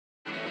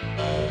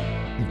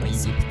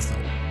Noisy Pixel.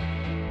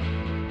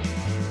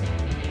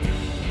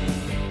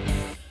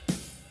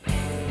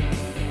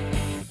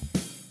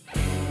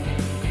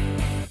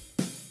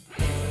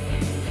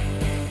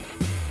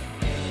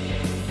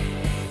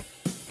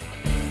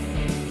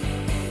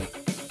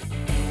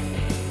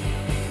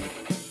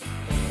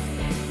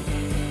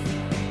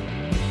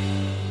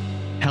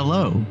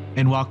 Hello,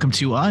 and welcome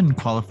to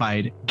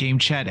Unqualified Game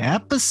Chat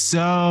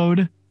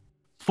episode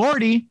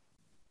 40.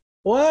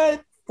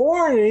 What?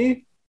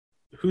 40?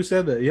 Who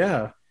said that?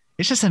 Yeah.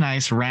 It's just a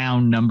nice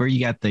round number. You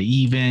got the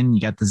even,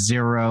 you got the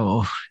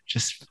zero.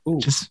 Just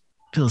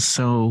feels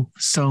so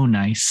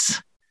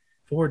nice.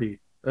 40.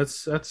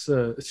 It's just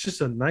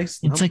a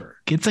nice number.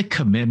 It's a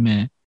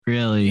commitment,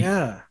 really.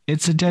 Yeah.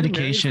 It's a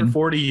dedication. For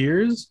 40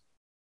 years?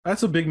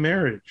 That's a big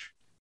marriage.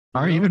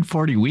 Or even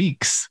 40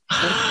 weeks.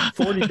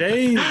 40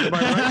 days. Am I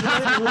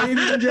right,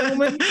 ladies and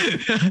gentlemen?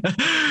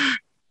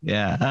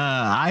 Yeah.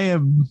 I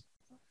am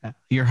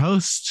your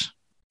host,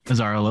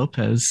 Azaro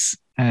Lopez.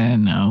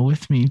 And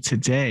with me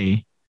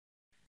today,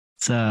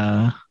 it's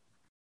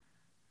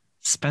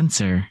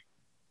Spencer,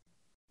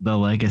 the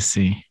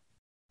Legacy.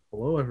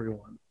 Hello,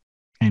 everyone.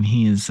 And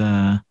he is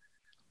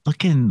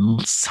looking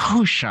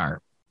so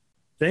sharp.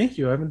 Thank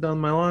you. I haven't done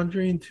my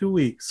laundry in 2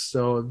 weeks,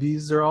 so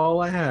these are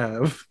all I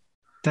have.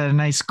 That a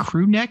nice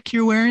crew neck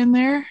you're wearing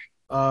there?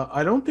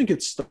 I don't think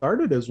it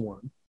started as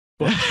one,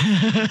 but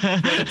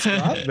it's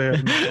not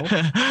there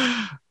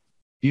now.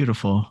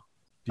 Beautiful.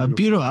 A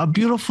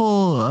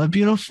beautiful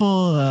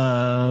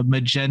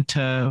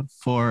magenta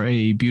for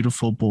a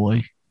beautiful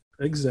boy.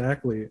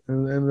 Exactly,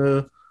 and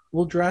the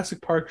little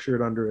Jurassic Park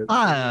shirt under it.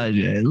 Little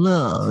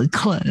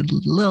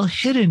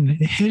hidden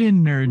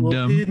nerddom.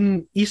 Little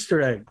hidden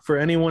Easter egg for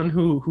anyone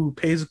who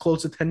pays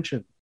close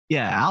attention.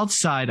 Yeah,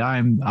 outside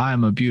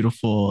I'm a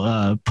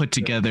beautiful, put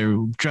together,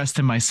 dressed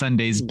in my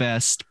Sunday's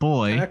best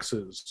boy.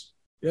 Taxes,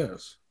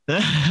 yes.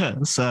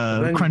 It's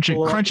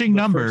crunching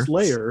numbers. First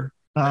layer.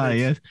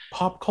 Yeah.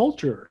 Pop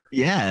culture.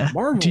 Yeah.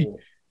 Marvel.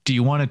 Do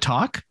you want to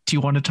talk? Do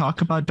you want to talk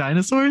about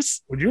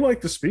dinosaurs? Would you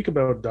like to speak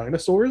about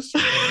dinosaurs?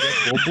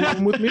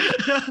 Goldblum with me?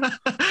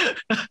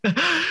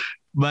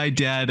 My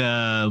dad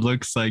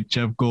looks like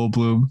Jeff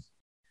Goldblum.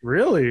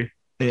 Really?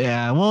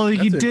 Yeah. Well,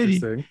 he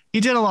did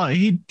a lot.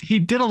 He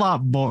did a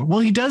lot more.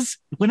 Well, he does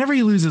whenever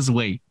he loses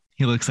weight.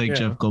 He looks like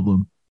Jeff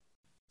Goldblum.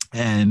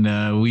 And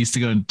we used to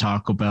go to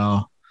Taco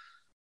Bell,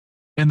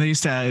 and they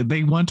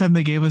one time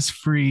they gave us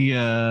free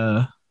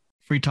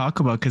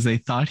Taco Bell because they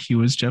thought he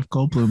was Jeff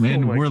Goldblum,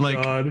 and we're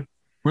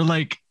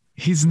like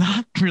he's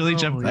not really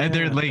Jeff. Yeah. And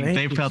they're like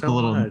they felt a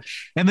little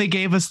much. And they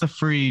gave us the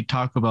free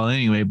Taco Bell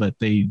anyway, but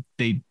they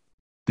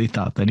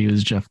thought that he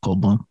was Jeff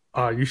Goldblum.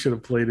 Oh, you should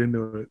have played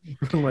into it.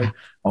 Like,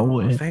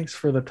 thanks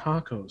for the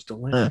tacos,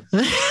 delicious.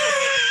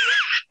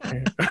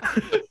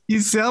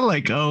 You sound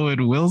like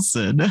Owen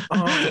Wilson.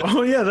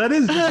 Oh yeah, that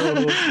is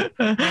total.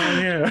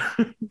 Yeah.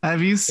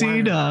 Have you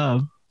seen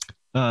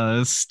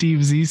Steve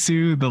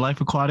Zissou, The Life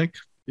Aquatic?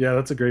 Yeah,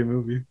 that's a great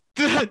movie.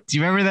 Do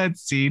you remember that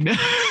scene where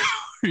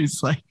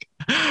he's like,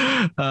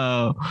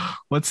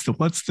 what's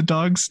the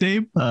dog's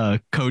name?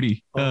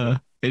 Cody. And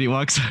he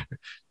walks.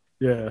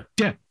 Yeah.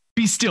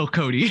 Be still,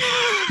 Cody.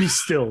 Be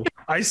still.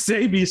 I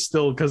say be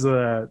still because of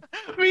that.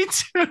 Me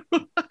too.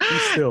 Be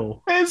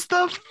still. It's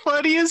the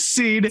funniest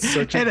scene. It's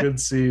such a good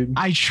scene.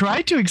 I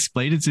tried to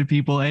explain it to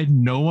people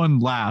and no one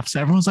laughs.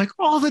 Everyone's like,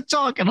 oh, the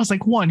dog. And I was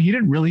like, one, he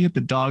didn't really hit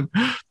the dog.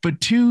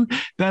 But two,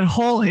 that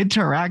whole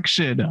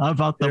interaction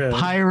about the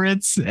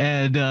pirates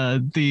and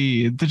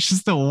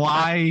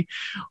the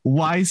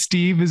why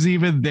Steve is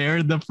even there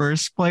in the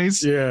first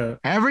place. Yeah.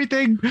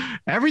 Everything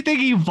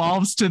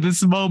evolves to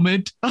this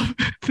moment of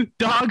the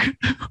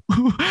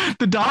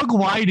dog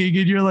whining,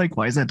 and you're like,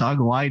 why is that dog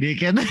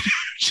whining? And then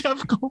Jeff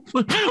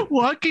Goldblum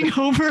walking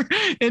over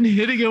and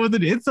hitting it with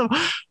it's a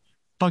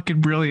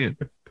fucking brilliant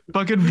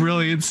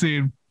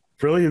scene.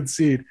 Brilliant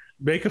scene.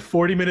 Make a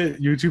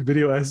 40-minute YouTube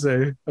video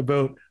essay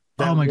about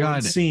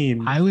that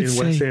scene in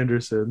Wes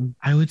Anderson.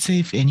 I would say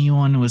if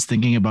anyone was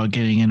thinking about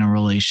getting in a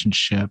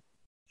relationship,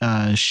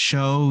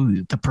 show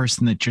the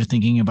person that you're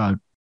thinking about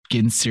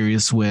getting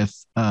serious with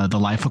The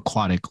Life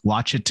Aquatic.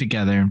 Watch it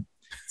together.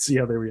 See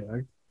how they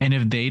react. And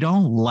if they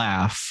don't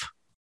laugh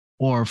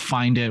or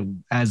find it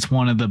as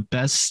one of the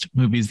best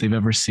movies they've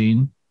ever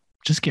seen,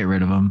 just get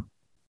rid of them.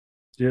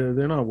 Yeah,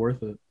 they're not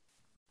worth it.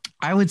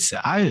 I would say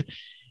and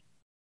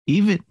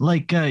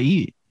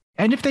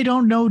if they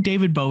don't know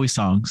David Bowie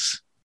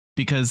songs,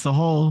 because the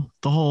whole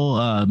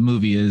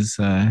movie has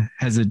the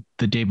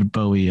David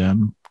Bowie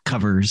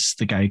covers.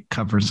 The guy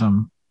covers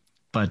them,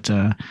 but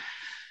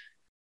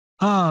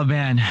oh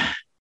man,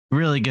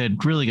 really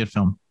good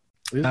film.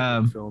 It is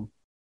a good film.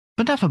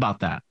 But enough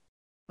about that.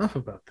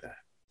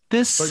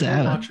 This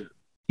go watch it.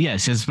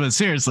 Yes, but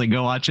seriously,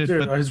 go watch it.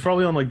 But it's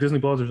probably on like Disney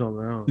Plus or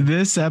something. I don't know.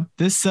 This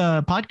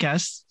podcast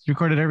is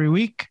recorded every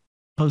week,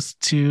 post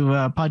to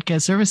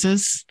podcast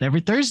services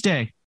every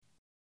Thursday.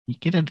 You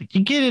get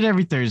it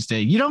every Thursday.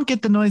 You don't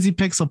get the Noisy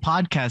Pixel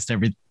podcast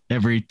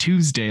every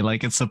Tuesday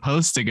like it's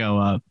supposed to go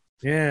up.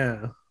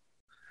 Yeah.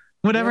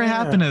 Whatever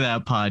happened to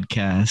that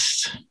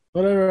podcast?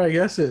 Whatever. I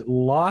guess it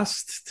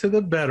lost to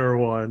the better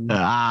one.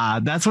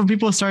 That's what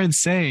people started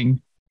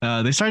saying.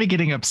 They started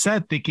getting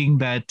upset, thinking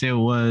that it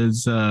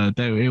was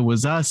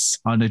us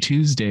on a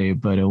Tuesday,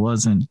 but it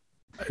wasn't.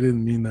 I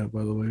didn't mean that,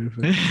 by the way.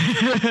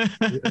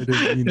 I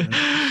didn't mean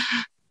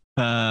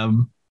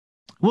that.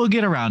 We'll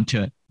get around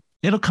to it.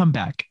 It'll come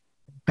back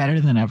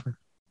better than ever.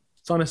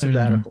 It's on a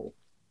sabbatical.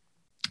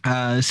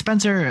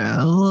 Spencer,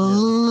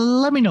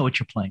 let me know what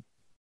you're playing.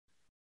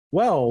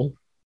 Well,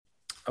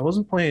 I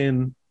wasn't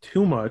playing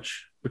too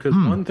much because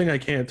one thing I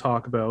can't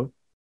talk about,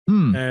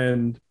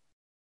 and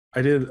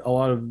I did a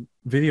lot of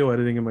video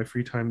editing in my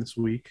free time this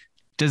week.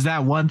 Does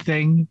that one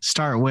thing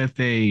start with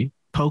a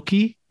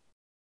pokey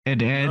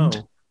and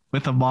end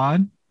with a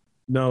mon?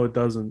 No, it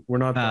doesn't. We're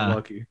not that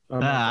lucky.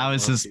 I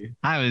was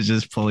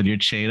just pulling your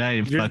chain. I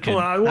knew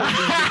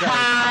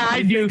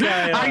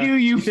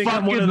you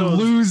fucking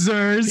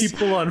losers.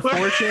 People on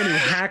 4chan who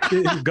hacked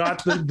it, who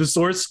got the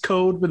source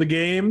code for the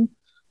game.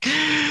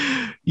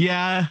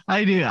 Yeah,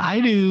 I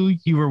knew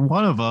you were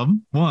one of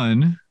them.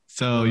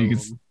 So you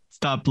can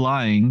stop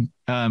lying.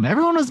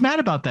 Everyone was mad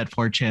about that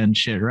 4chan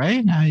shit,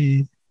 right?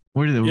 I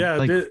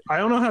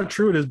don't know how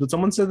true it is, but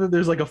someone said that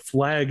there's like a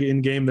flag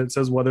in game that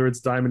says whether it's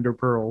diamond or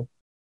pearl.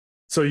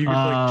 So you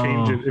can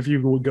change it if you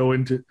will go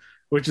into,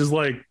 which is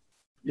like,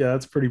 yeah,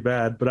 that's pretty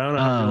bad. But I don't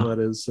know how real that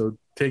is. So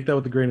take that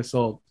with a grain of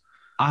salt.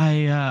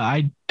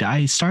 I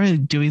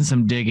started doing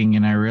some digging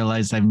and I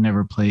realized I've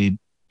never played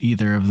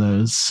either of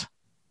those.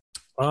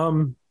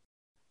 The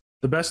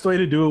best way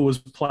to do it was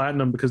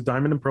platinum because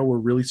diamond and pearl were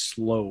really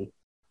slow.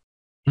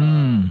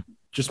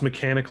 Just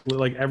mechanically,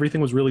 like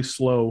everything was really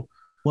slow.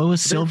 What was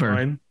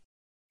silver?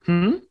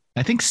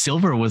 I think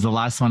silver was the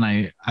last one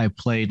I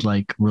played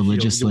like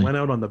religiously. You went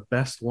out on the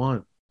best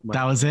one.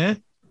 That was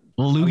it?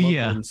 Well,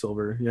 Lugia.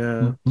 Silver,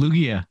 yeah.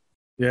 Lugia.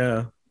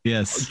 Yeah.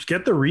 Yes.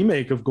 Get the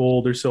remake of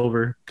Gold or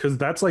Silver because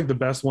that's like the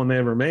best one they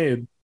ever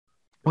made.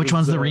 Which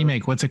one's the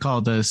remake? What's it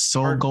called? The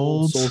Soul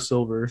Gold? Soul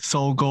Silver.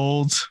 Soul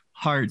Gold.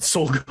 Heart.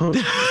 Soul Gold.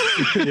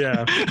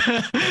 Yeah.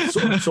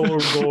 Soul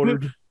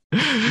Gold.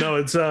 No,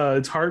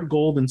 it's Heart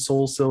Gold and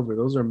Soul Silver.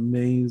 Those are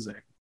amazing.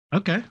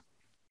 Okay.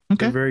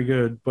 They're very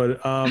good.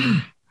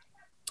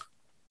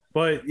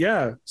 But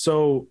yeah,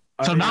 so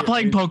not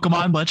playing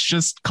Pokemon. Let's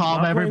just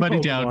calm everybody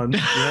down.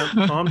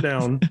 Yeah, calm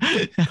down.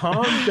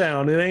 Calm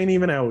down. It ain't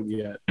even out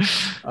yet.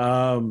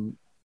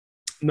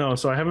 No,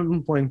 so I haven't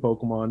been playing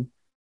Pokemon.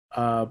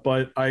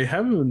 But I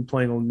have been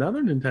playing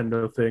another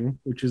Nintendo thing,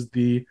 which is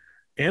the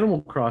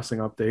Animal Crossing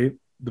update,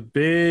 the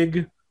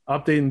big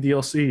update in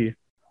DLC.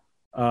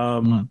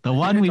 The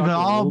one we've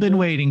all been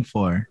waiting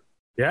for.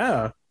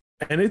 Yeah.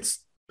 And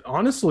it's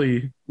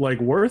honestly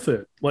like worth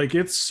it. Like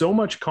it's so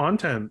much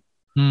content.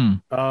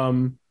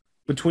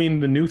 Between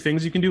the new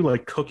things you can do,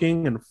 like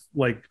cooking and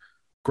like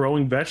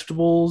growing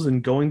vegetables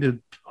and going to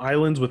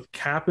islands with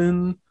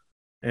Cap'n,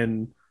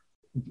 and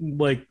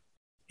like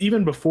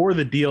even before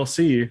the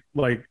DLC,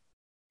 like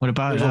what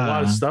about there's a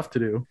lot of stuff to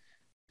do.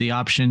 The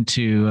option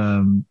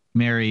to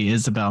marry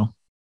Isabelle.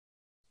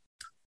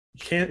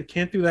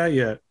 Can't do that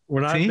yet.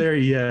 We're not there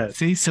yet.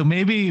 See, so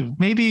maybe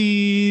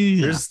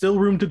there's still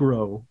room to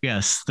grow.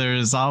 Yes,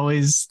 there's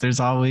always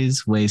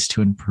ways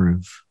to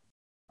improve.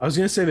 I was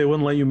gonna say they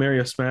wouldn't let you marry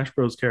a Smash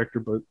Bros character,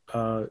 but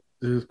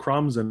there's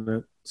Chrome's in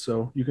it,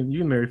 so you can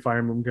marry Fire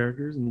Emblem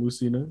characters and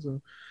Lucina.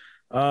 So,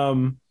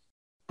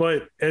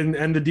 but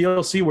and the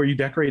DLC where you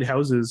decorate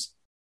houses,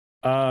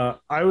 I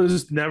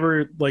was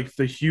never like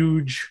the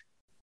huge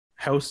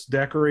house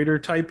decorator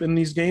type in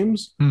these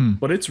games,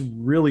 but it's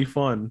really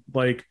fun.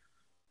 Like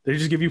they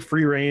just give you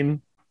free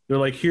reign. They're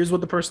like, here's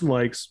what the person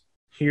likes.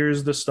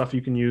 Here's the stuff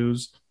you can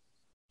use.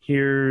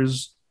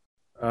 Here's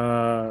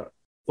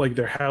like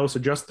their house,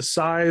 adjust the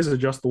size,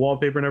 adjust the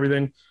wallpaper and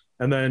everything.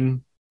 And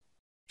then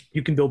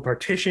you can build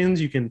partitions.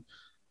 You can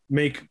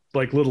make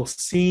like little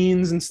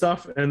scenes and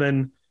stuff. And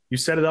then you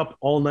set it up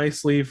all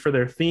nicely for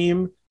their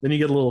theme. Then you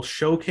get a little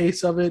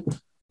showcase of it.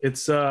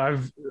 It's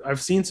I've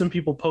seen some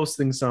people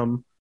posting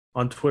some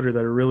on Twitter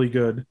that are really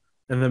good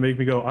and that make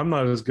me go, I'm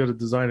not as good at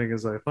designing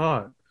as I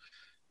thought.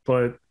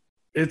 But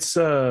it's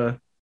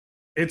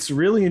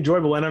really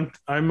enjoyable. And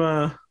I'm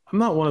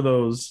not one of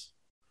those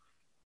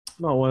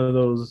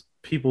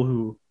people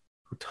who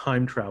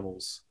time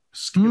travels,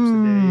 skips a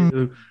day,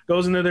 who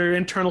goes into their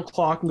internal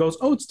clock and goes,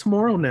 oh, it's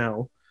tomorrow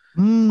now.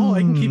 Oh, I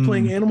can keep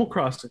playing Animal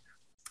Crossing.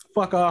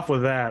 Fuck off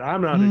with that.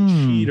 I'm not a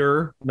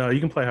cheater. No, you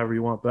can play however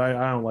you want, but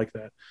I don't like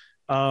that.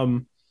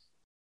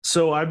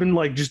 So I've been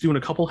like just doing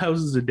a couple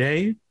houses a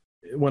day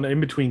when in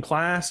between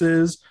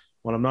classes,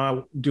 when I'm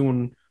not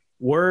doing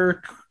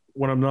work,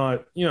 when I'm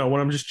not,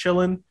 when I'm just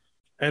chilling.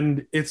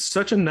 And it's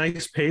such a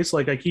nice pace.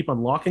 Like I keep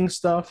unlocking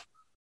stuff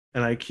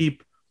and I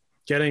keep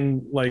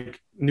getting like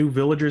new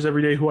villagers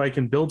every day who I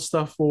can build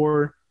stuff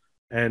for.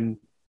 And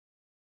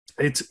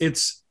it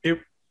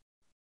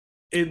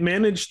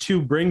managed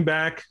to bring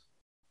back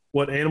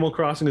what Animal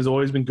Crossing has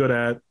always been good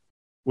at,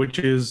 which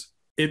is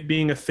it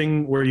being a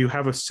thing where you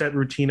have a set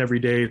routine every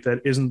day that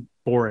isn't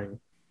boring.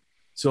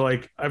 So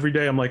like every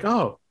day I'm like,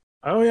 oh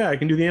yeah, I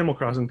can do the Animal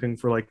Crossing thing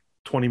for like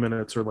 20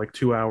 minutes or like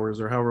 2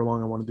 hours or however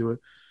long I want to do it.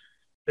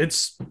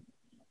 It's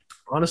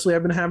honestly, I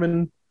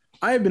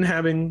have been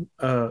having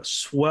a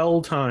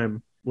swell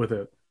time with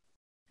it.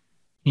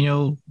 You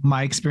know,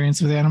 my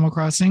experience with Animal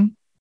Crossing.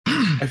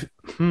 I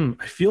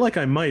feel like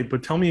I might,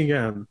 but tell me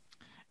again.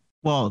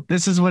 Well,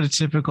 this is what a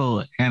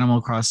typical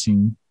Animal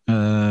Crossing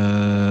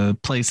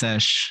play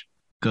sesh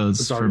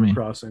goes for me.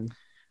 Crossing.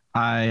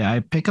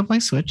 I pick up my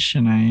Switch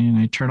and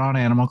I turn on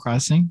Animal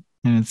Crossing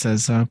and it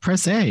says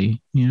press A,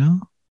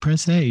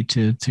 press A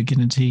to get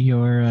into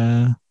your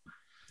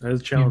that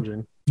is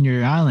challenging.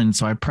 Your island.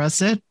 So I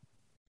press it.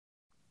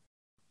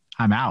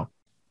 I'm out.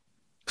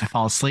 I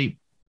fall asleep.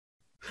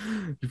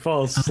 You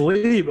fall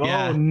asleep.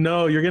 Yeah. Oh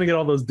no, you're gonna get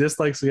all those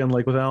dislikes again,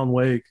 like with Alan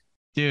Wake.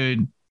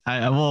 Dude,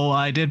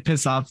 I did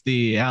piss off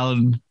the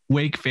Alan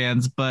Wake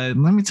fans, but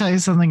let me tell you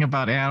something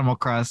about Animal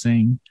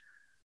Crossing.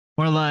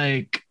 We're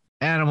like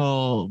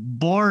animal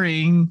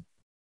boring,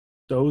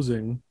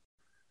 dozing.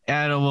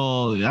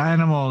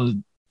 Animal,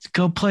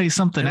 go play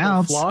something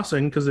else.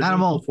 Flossing because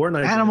animal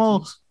Fortnite. Animal,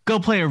 dances. Go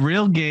play a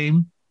real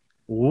game.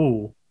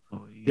 Ooh,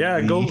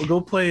 yeah.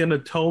 Go play an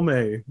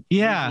Atome.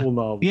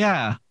 Yeah,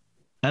 yeah.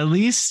 At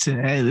least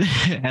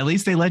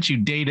they let you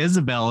date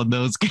Isabelle in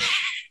those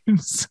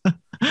games.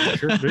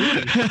 Sure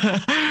do.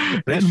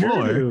 And sure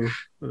more. Do.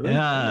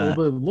 Yeah, a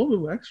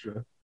little bit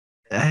extra.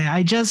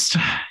 I just,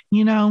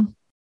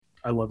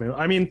 I love it.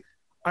 I mean,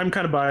 I'm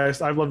kind of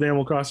biased. I've loved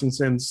Animal Crossing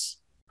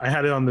since I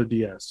had it on the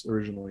DS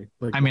originally.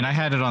 I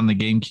had it on the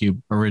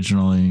GameCube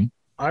originally.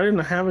 I didn't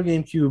have a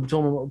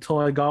GameCube until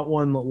I got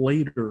one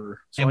later.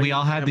 So we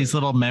all had these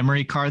little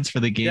memory cards for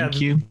the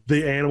GameCube. Yeah,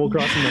 the Animal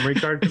Crossing memory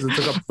card because it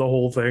took up the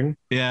whole thing.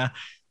 Yeah.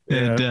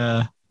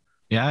 And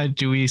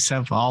do we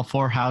have all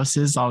 4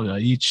 houses?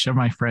 Each of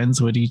my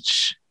friends would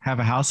each have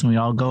a house and we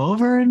all go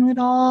over and we'd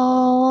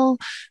all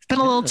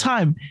spend a little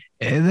time.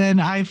 And then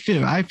I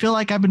feel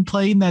like I've been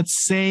playing that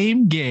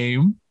same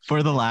game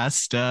for the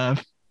last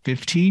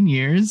 15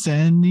 years.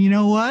 And you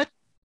know what?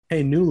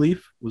 Hey, New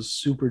Leaf was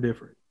super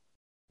different.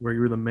 Where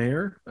you were the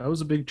mayor, that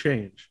was a big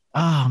change.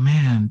 Oh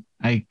man,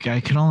 I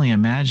can only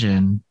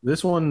imagine.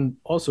 This one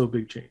also a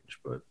big change,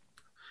 but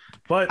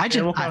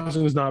Animal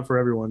Crossing is not for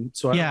everyone.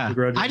 So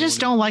I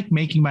just don't like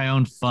making my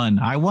own fun.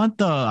 I want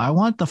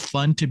the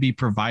fun to be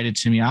provided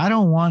to me. I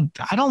don't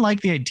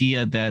like the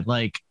idea that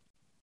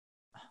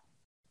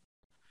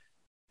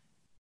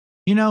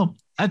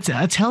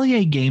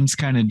Atelier games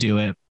kind of do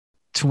it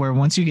to where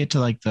once you get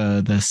to like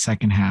the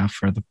second half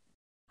or the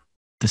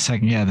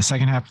second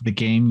half of the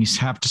game, you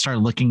have to start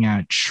looking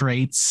at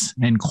traits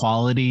and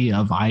quality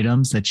of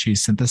items that you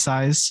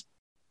synthesize.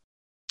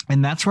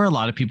 And that's where a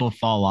lot of people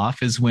fall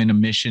off, is when a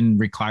mission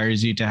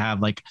requires you to have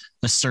like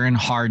a certain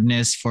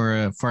hardness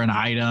for an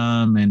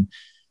item and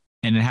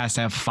it has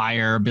to have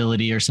fire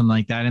ability or something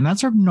like that. And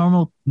that's where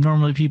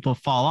normally people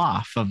fall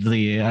off of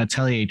the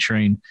Atelier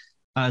train.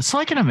 So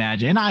I can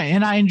imagine,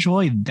 and I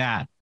enjoyed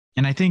that.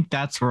 And I think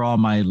that's where all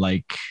my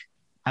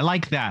I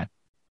like that.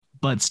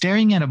 But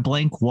staring at a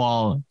blank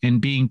wall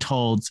and being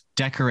told,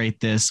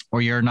 decorate this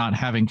or you're not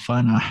having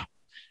fun. I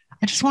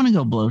just want to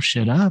go blow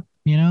shit up.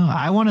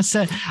 I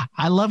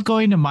love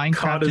going to Minecraft.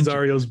 COD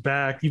Azario's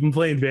back. You've been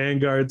playing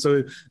Vanguard, so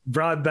it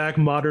brought back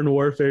Modern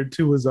Warfare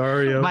 2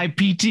 Azario. My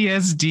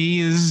PTSD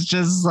is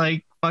just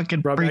like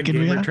fucking freaking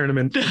me out.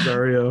 Tournament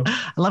Azario.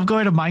 I love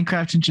going to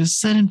Minecraft and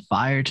just setting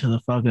fire to the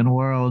fucking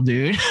world,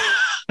 dude.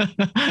 There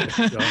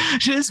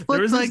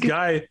was this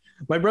guy.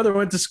 My brother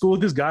went to school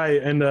with this guy,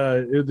 and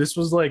this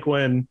was like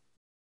when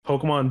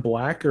Pokemon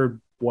Black or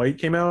White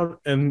came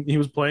out, and he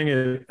was playing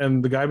it,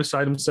 and the guy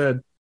beside him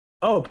said,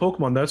 "Oh,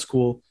 Pokemon, that's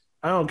cool.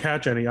 I don't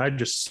catch any. I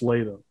just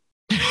slay them."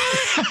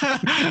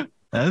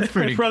 That's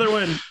pretty. My brother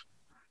went,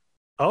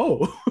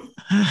 "Oh,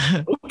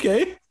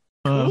 okay."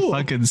 Cool.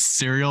 Fucking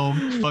serial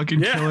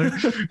fucking killer.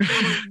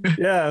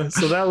 Yeah.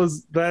 So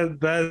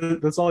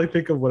that's all I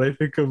think of when I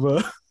think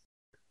of.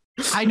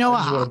 I know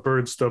I want to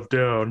burn stuff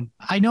down.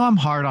 I know I'm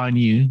hard on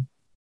you,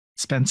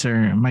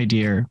 Spencer, my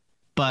dear,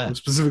 but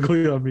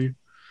specifically on me.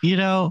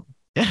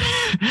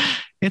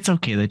 It's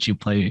okay that you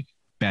play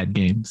bad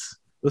games.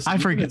 Listen, I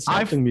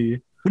forgive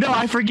me. No,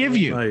 I forgive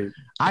you.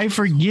 I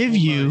forgive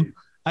you.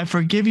 I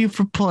forgive you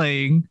for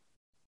playing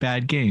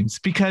bad games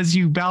because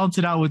you balance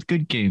it out with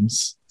good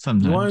games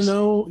sometimes.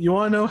 You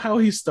want to know how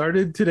he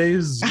started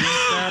today's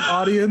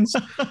audience?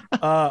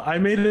 I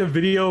made a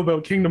video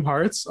about Kingdom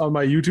Hearts on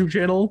my YouTube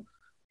channel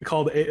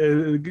called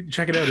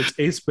check it out, it's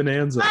Ace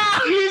Bonanza.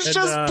 He's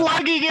just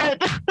plugging it.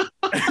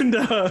 And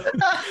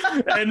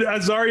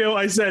Azario,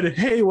 I said,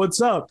 "Hey, what's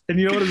up?" And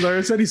you know what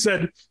Azario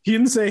said? He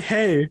didn't say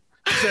hey.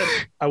 He said,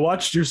 "I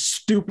watched your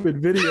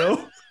stupid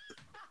video."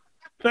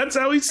 That's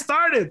how he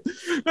started.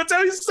 That's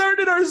how he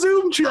started our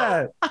Zoom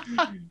chat.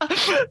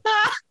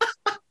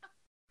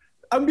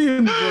 I'm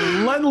being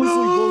relentlessly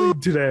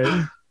bullied today.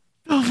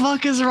 The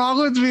fuck is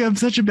wrong with me? I'm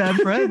such a bad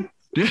friend.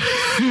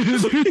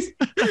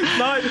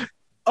 Not,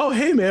 "Oh,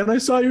 hey, man, I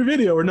saw your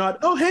video." Or not,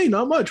 "Oh, hey,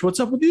 not much. What's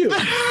up with you?"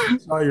 I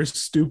saw your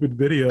stupid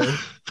video.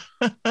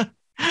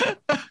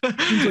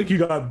 Seems like you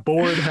got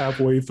bored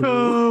halfway through.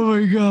 Oh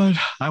my god.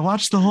 I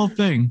watched the whole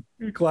thing.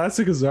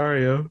 Classic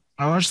Azario.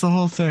 I watched the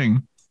whole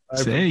thing.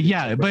 So,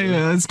 yeah,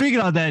 but speaking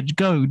of that,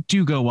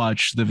 go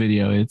watch the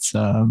video. It's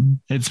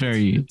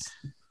very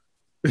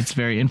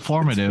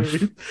informative. It's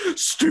very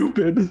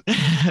stupid.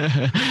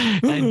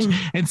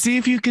 and see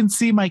if you can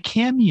see my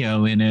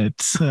cameo in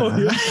it.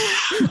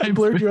 I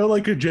blurred you out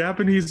like a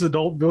Japanese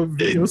adult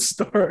video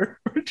star.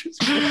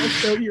 Just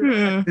out your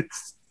eyes.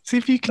 See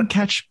if you can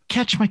catch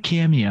my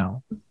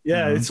cameo.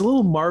 Yeah, it's a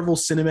little Marvel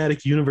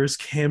Cinematic Universe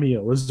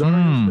cameo.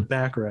 Azario in the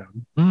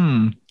background.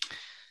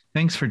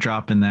 Thanks for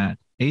dropping that.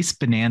 Ace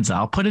Bonanza.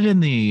 I'll put it in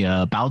the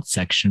about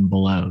section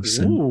below.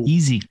 So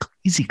easy clicks.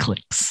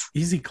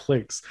 Easy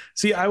clicks.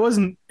 See, I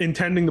wasn't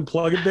intending to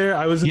plug it there.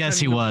 I was. Yes,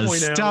 he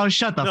was. Oh,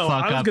 shut the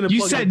fuck up.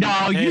 You said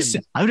no. You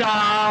said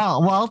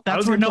well.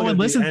 That's where no one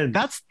listens.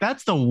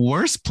 That's the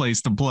worst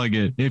place to plug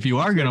it. If you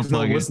are gonna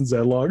plug it, listens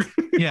that long.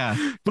 Yeah.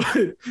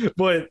 but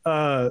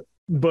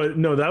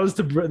no,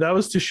 that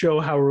was to show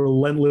how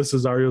relentless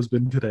Azario's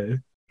been today.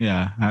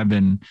 Yeah,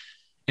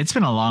 it's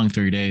been a long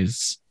 3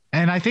 days.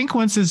 And I think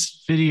once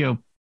this video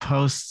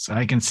posts,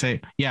 I can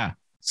say, yeah.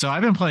 So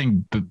I've been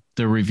playing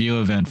the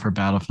review event for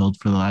Battlefield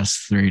for the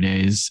last 3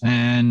 days.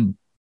 And,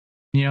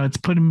 I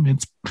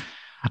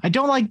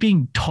don't like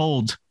being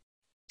told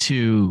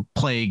to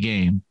play a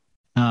game.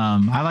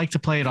 I like to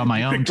play it on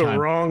my own time. The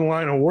wrong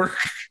line of work.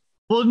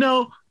 Well,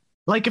 no,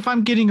 like if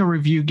I'm getting a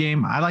review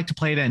game, I like to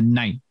play it at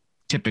night.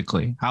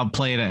 Typically I'll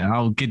play it.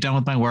 I'll get done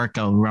with my work.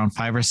 Around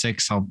 5 or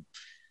 6.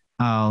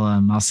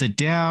 I'll sit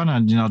down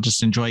and I'll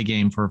just enjoy a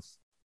game for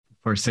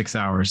 6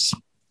 hours.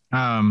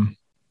 And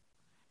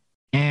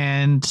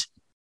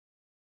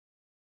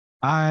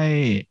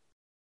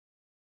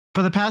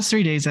for the past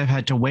 3 days, I've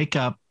had to wake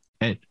up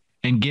and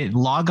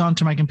log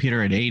onto my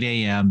computer at 8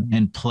 a.m.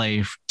 and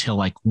play till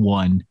like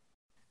 1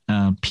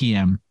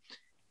 p.m.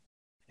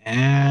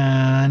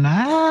 And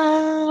I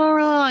don't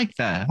really like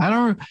that.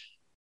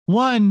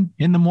 1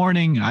 in the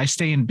morning, I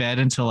stay in bed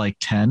until like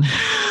 10.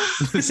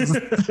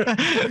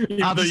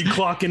 You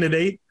clock in at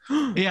 8.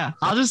 Yeah,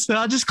 I'll just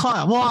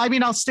clock. Well, I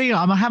mean, I'm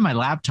gonna have my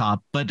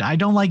laptop, but I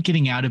don't like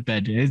getting out of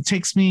bed. I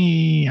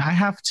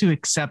have to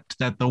accept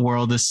that the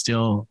world is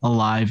still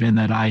alive and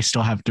that I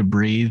still have to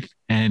breathe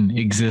and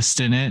exist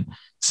in it.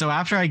 So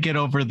after I get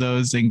over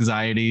those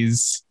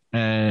anxieties,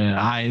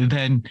 I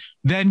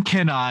then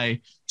can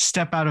I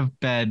step out of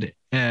bed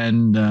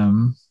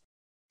and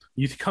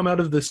you come out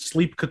of the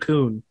sleep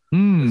cocoon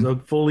as a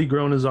fully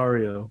grown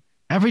Azario.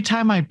 Every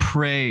time I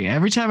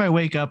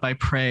wake up, I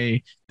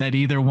pray that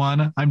either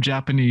 1, I'm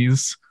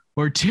Japanese,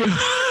 or 2,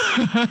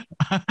 I'm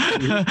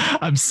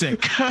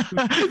sick,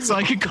 so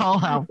I can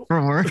call out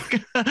for work.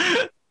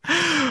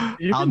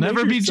 I'll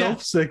never be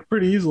sick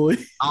pretty easily.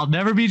 I'll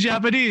never be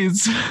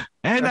Japanese,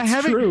 and I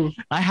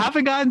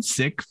haven't gotten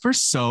sick for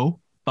so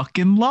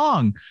fucking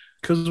long.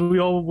 Because we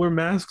all wear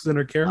masks and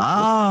are careful.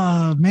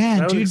 Oh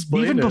man, dude!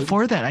 Even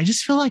before that, I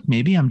just feel like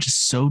maybe I'm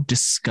just so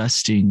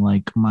disgusting.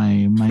 Like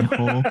my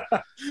whole,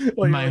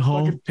 like my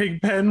whole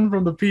pig pen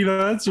from the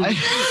Peanuts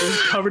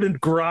is covered in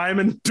grime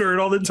and dirt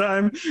all the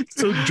time,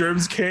 so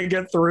germs can't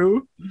get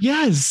through.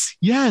 Yes.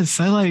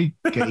 I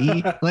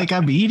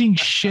I'm eating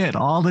shit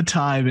all the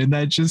time, and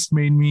that just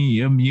made me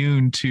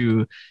immune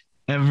to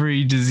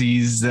every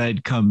disease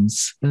that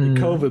comes.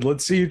 COVID.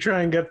 Let's see you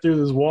try and get through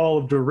this wall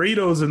of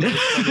Doritos and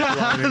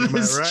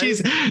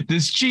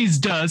this cheese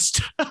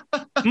dust. I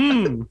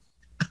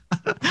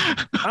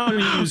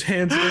don't use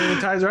hand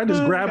sanitizer. I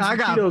just grab some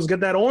Cheetos,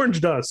 get that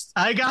orange dust.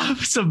 I got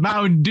some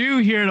Mountain Dew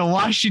here to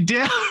wash you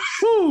down.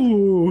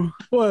 Ooh,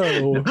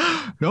 whoa!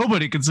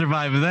 Nobody can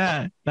survive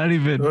that. Not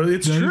even.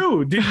 It's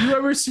true. Did you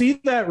ever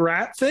see that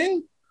rat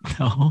thing?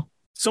 No.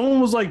 Someone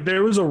was like,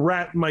 there was a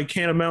rat in my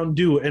can of Mountain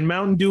Dew, and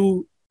Mountain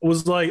Dew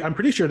was like, I'm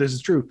pretty sure this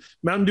is true.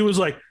 Mountain Dew was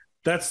like,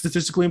 that's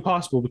statistically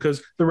impossible because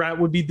the rat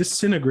would be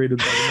disintegrated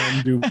by the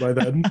Mountain Dew by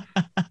then.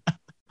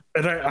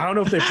 And I don't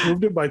know if they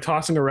proved it by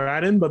tossing a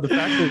rat in, but the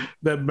fact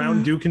that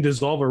Mountain Dew can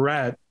dissolve a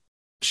rat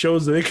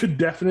shows that it could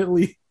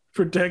definitely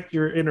protect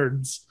your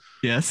innards.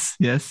 Yes.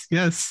 This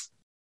is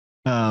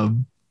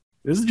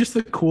just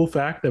a cool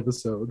fact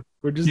episode.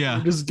 We're just laying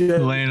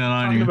it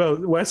on talking you about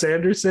Wes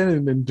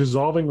Anderson and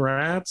dissolving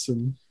rats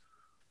and.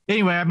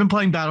 Anyway, I've been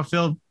playing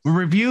Battlefield.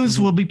 Reviews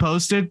will be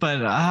posted,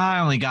 but I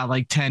only got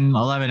like 10,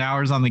 11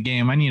 hours on the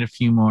game. I need a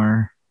few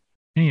more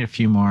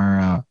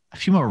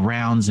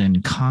rounds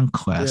in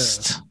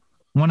Conquest. Yeah.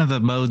 One of the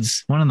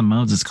modes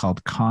is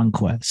called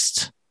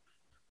Conquest.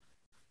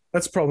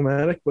 That's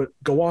problematic, but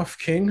go off,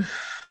 King.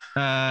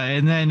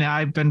 And then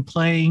I've been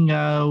playing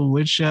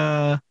this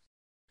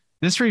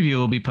review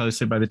will be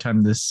posted by the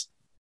time this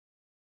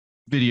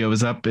video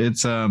is up.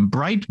 It's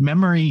Bright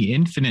Memory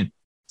Infinite.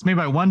 It's made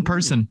by one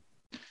person.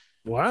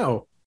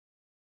 Wow.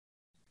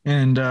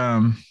 And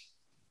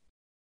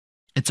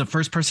it's a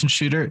first-person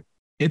shooter.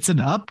 It's an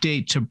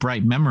update to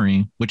Bright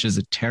Memory, which is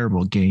a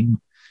terrible game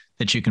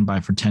that you can buy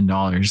for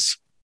 $10.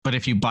 But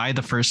if you buy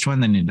the first one,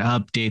 then it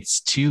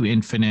updates to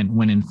Infinite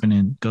when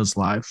Infinite goes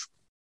live.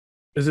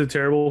 Is it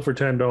terrible for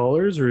 $10,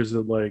 or is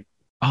it like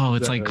Oh,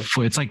 it's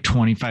like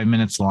 25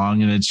 minutes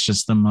long, and it's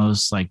just the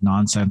most like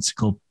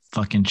nonsensical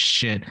fucking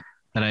shit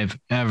that I've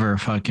ever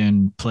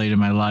fucking played in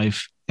my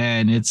life.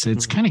 And it's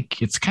kind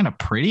of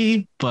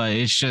pretty, but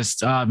it's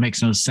just it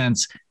makes no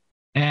sense.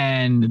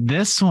 And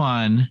this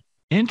one,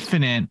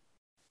 Infinite,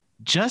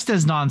 just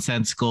as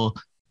nonsensical.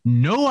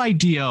 No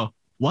idea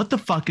what the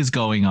fuck is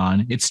going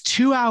on. It's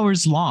 2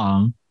 hours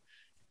long,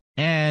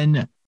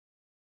 and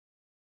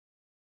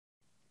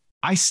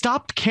I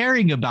stopped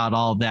caring about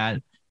all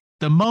that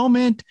the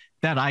moment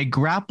that I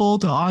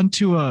grappled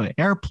onto an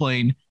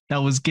airplane that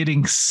was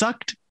getting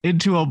sucked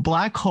into a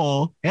black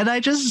hole, and I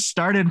just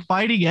started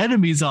fighting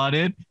enemies on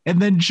it, and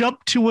then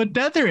jumped to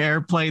another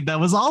airplane that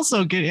was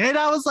also getting. And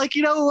I was like,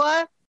 you know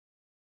what?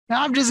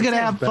 I'm just gonna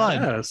have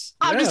fun.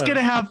 I'm just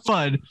gonna have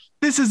fun.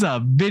 This is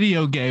a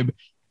video game.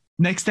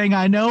 Next thing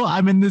I know,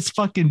 I'm in this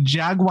fucking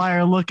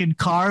Jaguar-looking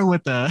car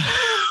with the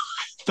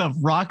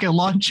rocket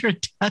launcher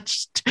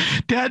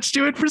attached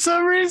to it for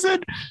some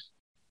reason.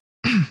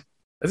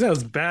 That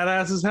sounds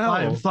badass as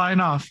hell. Flying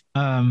off.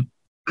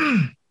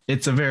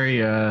 It's a very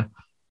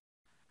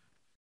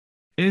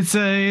it's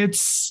a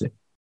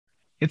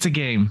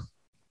game.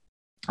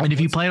 And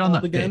if you play it on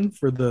again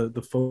for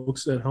the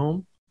folks at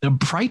home, the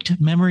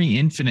Bright Memory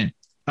Infinite.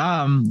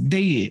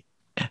 They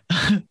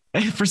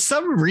for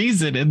some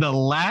reason in the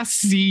last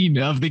scene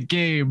of the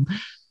game.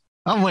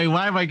 Oh wait,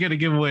 why am I gonna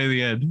give away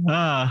the end?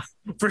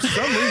 For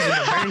some reason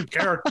the main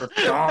character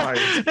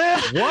dies.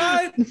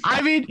 What?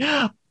 I mean,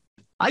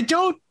 I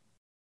don't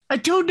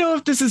know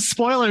if this is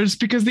spoilers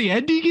because the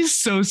ending is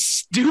so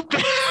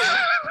stupid.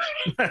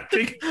 I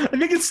think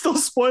it's still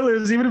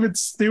spoilers, even if it's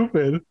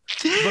stupid.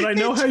 But I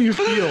know how you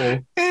feel.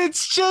 It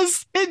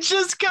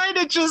just kind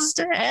of just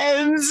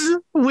ends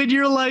when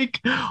you're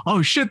like,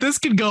 oh shit, this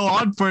could go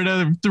on for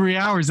another 3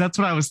 hours. That's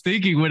what I was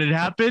thinking when it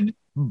happened.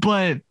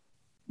 But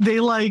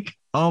they like,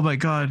 oh my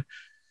God,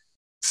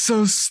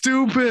 so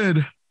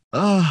stupid.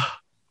 Okay.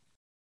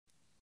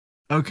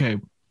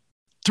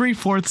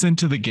 3/4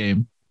 into the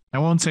game. I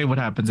won't say what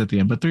happens at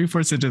the end, but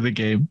 3/4 into the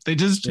game, they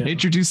just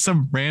introduce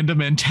some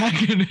random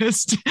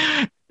antagonist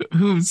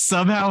who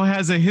somehow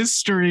has a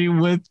history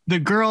with the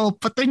girl,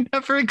 but they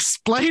never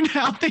explain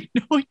how they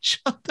know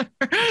each other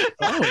or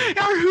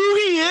who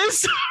he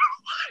is.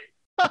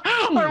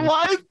 or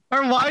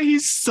why he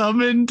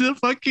summoned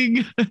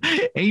fucking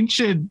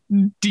ancient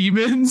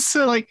demons.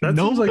 Like that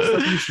seems like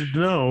stuff you should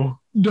know.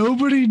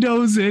 Nobody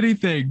knows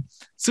anything.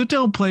 So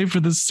don't play for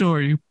the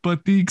story,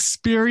 but the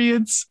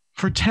experience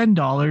for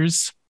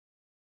 $10.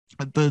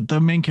 The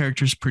main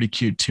character is pretty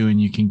cute too,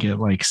 and you can get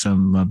like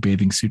some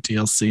bathing suit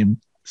DLC.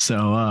 So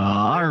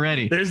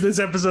already there's this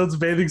episode's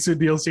bathing suit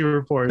DLC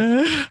report.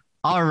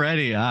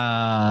 Already,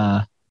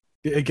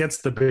 it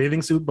gets the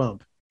bathing suit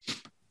bump.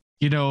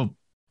 You know,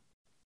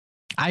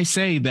 I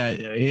say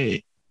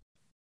that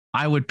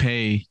I would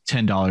pay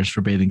 $10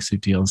 for bathing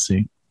suit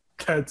DLC.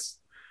 That's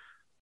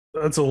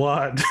a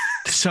lot.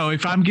 So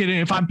if I'm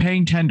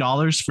paying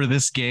 $10 for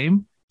this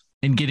game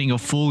and getting a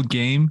full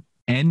game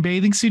and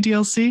bathing suit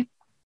DLC.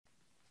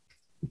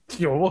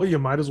 Well, you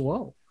might as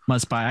well.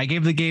 Must buy. I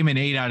gave the game an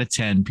 8 out of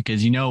 10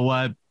 because you know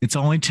what? It's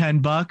only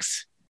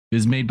 $10. It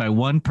was made by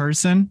one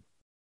person.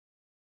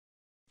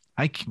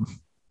 It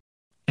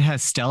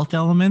has stealth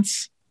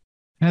elements.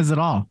 It has it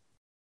all.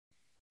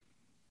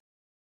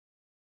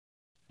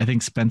 I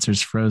think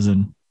Spencer's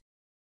frozen.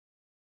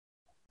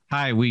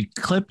 Hi, we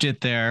clipped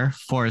it there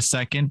for a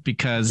second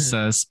because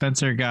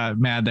Spencer got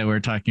mad that we were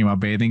talking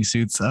about bathing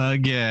suits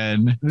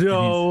again.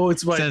 No,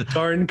 it's my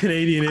darn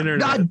Canadian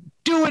internet. Not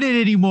doing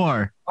it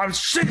anymore. I'm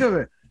sick of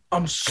it.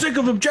 I'm sick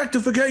of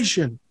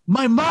objectification.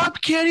 My mom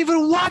can't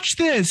even watch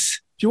this.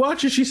 You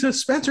watch it, she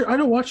says, Spencer, I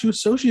don't want you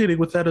associating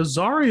with that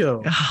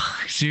Azario. Oh,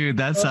 dude,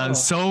 that's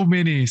so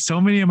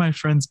many of my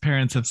friends'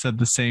 parents have said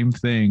the same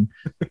thing.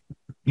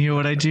 You know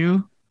what I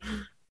do?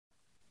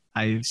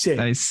 I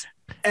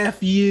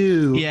F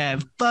you. Yeah,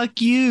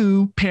 fuck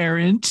you,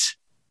 parent.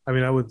 I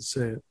mean, I wouldn't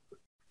say it.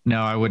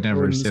 No, I would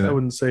never say that. I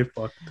wouldn't say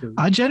fuck.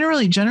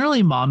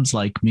 Generally, moms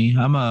like me.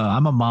 I'm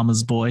a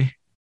mama's boy.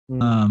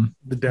 The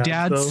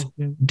dads,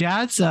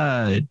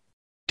 I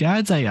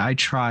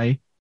try.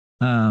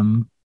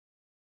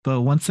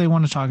 But once they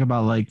want to talk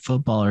about like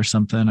football or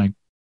something, I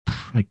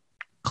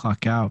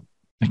clock out.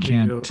 I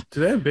can't. Do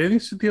they have bathing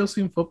suit DLC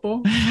in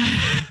football?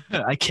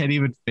 I can't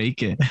even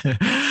fake it.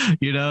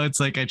 You know,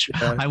 it's like I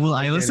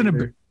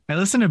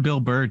listen to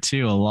Bill Burr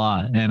too a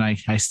lot, and I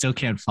still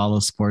can't follow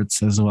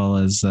sports as well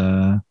as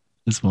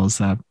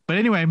that. But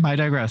anyway, I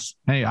digress.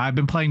 Hey, I've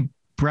been playing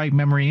Bright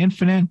Memory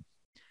Infinite.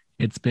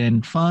 It's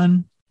been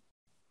fun.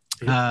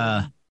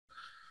 Don't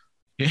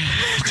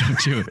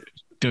do it.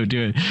 Don't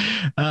do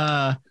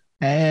it.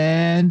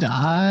 And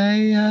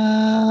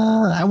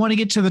I want to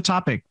get to the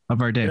topic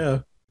of our day. Yeah.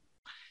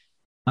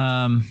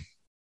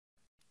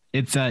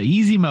 It's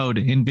easy mode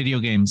in video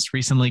games.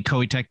 Recently,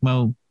 Koei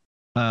Tecmo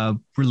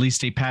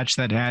released a patch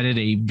that added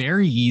a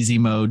very easy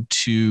mode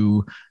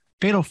to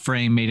Fatal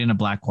Frame Made in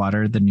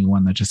Blackwater, the new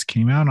one that just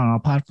came out on all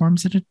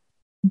platforms. And it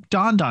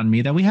dawned on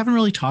me that we haven't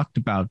really talked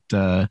about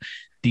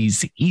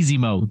these easy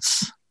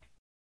modes.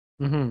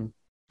 Mm-hmm.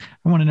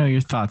 I want to know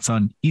your thoughts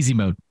on easy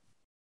mode.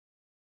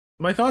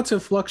 My thoughts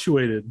have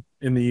fluctuated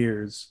in the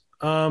years.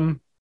 When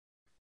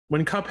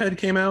Cuphead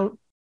came out,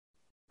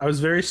 I was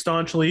very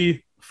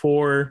staunchly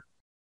for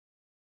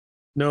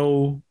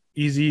no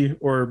easy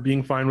or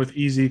being fine with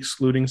easy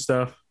excluding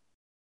stuff.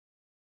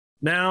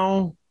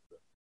 Now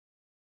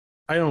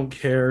I don't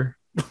care.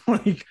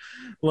 like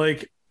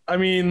like I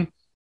mean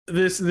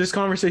this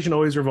conversation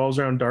always revolves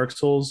around Dark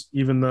Souls,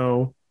 even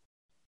though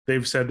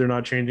they've said they're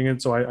not changing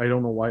it. So I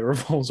don't know why it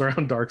revolves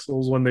around Dark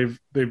Souls when they've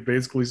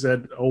basically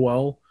said, oh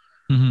well.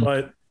 Mm-hmm.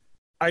 But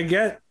I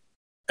get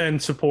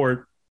and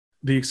support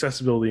the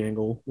accessibility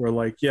angle where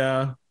like,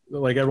 yeah,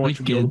 like everyone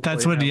should be able to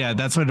that's what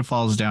that's what it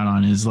falls down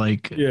on is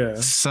like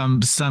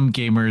some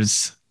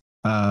gamers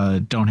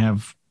don't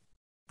have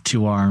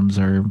two arms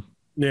or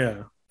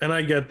and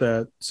I get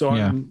that. So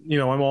I'm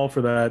I'm all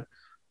for that.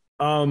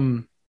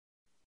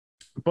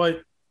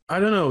 But I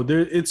don't know.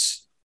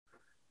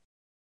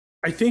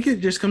 I think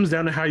it just comes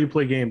down to how you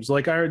play games.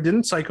 Like I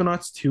didn't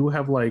Psychonauts 2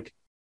 have like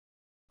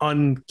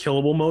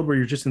unkillable mode where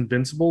you're just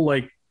invincible?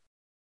 Like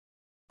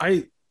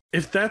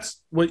if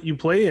that's what you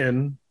play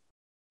in,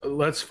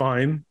 that's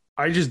fine.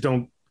 I just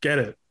don't get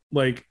it.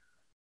 Like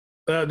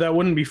that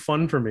wouldn't be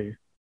fun for me.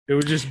 It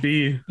would just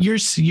be you're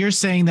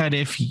saying that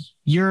if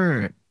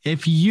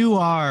you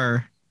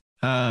are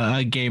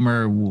a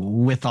gamer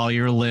with all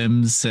your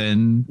limbs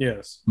and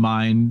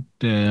mind,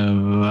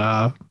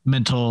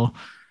 mental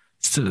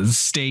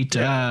state.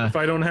 If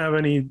I don't have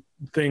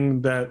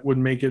anything that would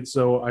make it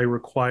so I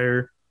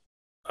require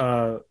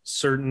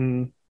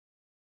certain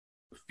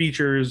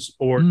features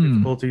or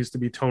difficulties to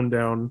be toned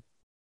down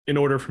in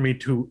order for me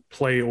to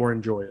play or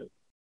enjoy it.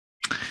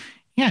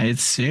 Yeah,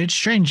 it's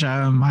strange.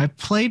 I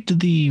played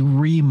the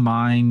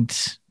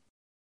Remind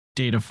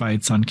data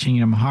fights on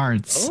Kingdom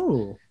Hearts.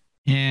 Oh.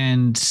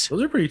 And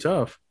those are pretty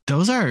tough.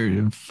 Those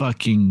are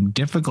fucking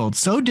difficult.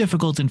 So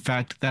difficult, in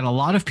fact, that a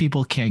lot of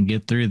people can't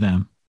get through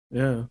them.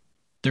 Yeah.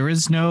 There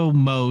is no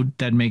mode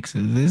that makes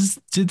it.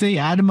 Did they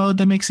add a mode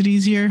that makes it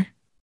easier?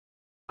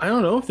 I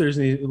don't know if there's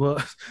any.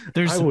 Well,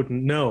 I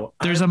wouldn't know.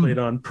 There's played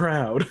on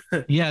Proud.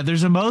 Yeah,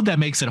 there's a mode that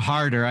makes it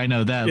harder. I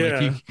know that. Yeah,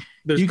 like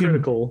there's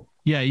critical.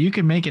 You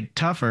can make it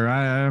tougher.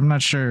 I'm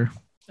not sure.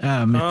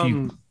 I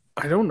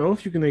don't know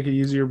if you can make it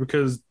easier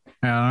because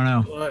I don't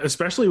know.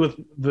 Especially with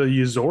the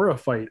Yuzora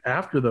fight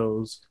after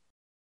those.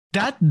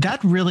 That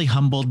really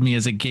humbled me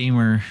as a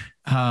gamer,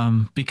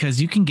 because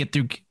you can get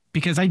through.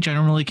 Because I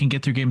generally can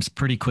get through games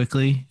pretty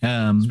quickly,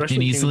 especially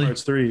and easily. Kingdom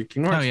Hearts 3.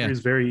 Kingdom Hearts 3 is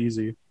very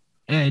easy.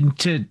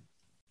 And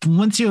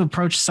once you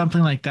approach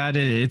something like that,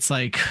 it's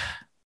like,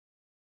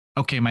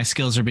 okay, my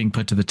skills are being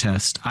put to the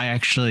test. I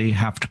actually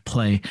have to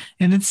play,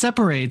 and it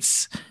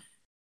separates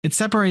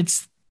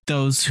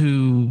those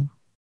who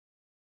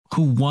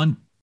want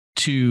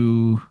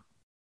to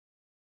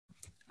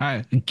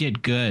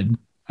get good.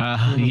 I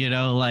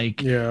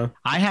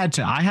had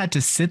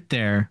to sit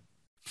there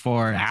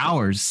for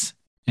hours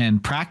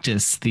and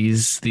practice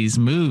these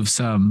moves.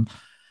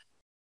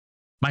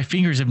 My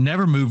fingers have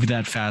never moved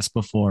that fast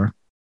before.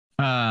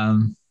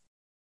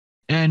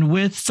 And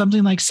with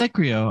something like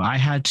Sekiro, I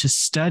had to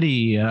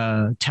study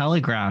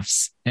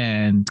telegraphs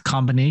and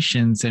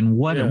combinations and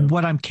what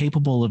I'm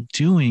capable of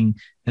doing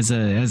as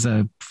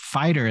a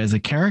fighter, as a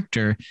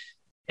character.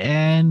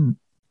 And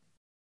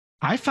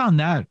I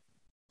found that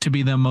to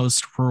be the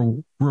most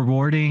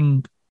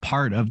rewarding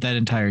part of that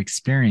entire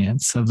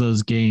experience of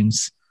those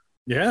games.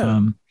 Yeah.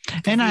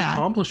 And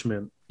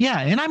accomplishment. Yeah.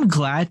 And I'm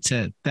glad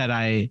and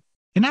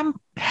I'm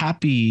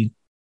happy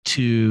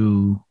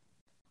to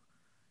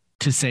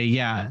say,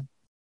 yeah,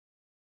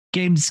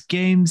 games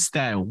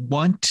that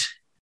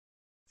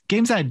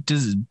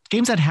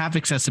have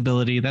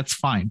accessibility, that's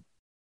fine.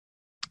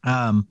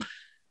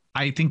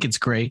 I think it's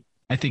great.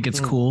 I think it's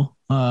cool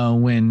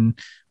when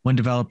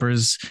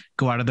developers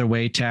go out of their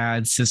way to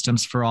add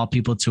systems for all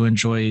people to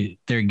enjoy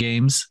their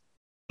games.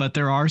 But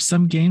there are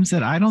some games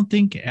that I don't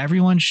think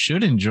everyone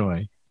should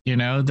enjoy.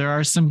 There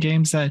are some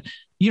games that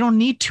you don't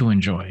need to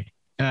enjoy.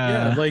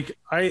 Like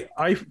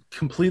I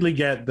completely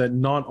get that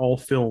not all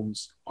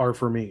films are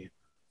for me.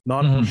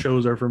 Not all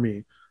shows are for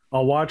me.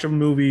 I'll watch a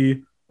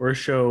movie or a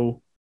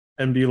show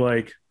and be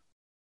like,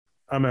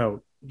 I'm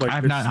out. Like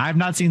I've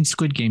not seen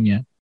Squid Game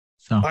yet.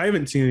 So I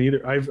haven't seen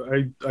it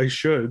either. I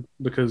should,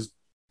 because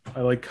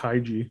I like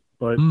kaiji,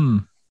 but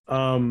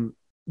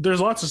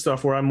there's lots of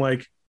stuff where I'm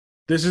like,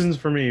 this isn't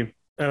for me,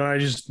 and I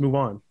just move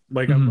on.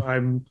 Like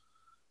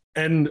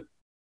and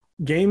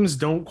games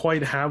don't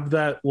quite have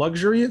that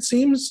luxury, it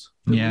seems.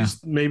 At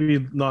least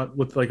maybe not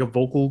with like a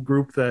vocal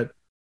group that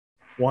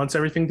wants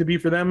everything to be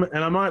for them.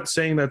 And I'm not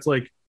saying that's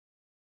like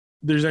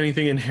there's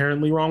anything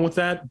inherently wrong with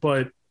that,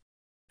 but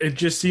it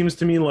just seems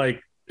to me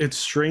like it's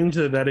strange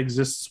that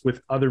exists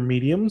with other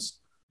mediums,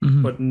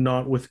 but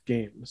not with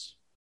games.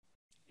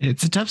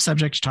 It's a tough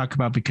subject to talk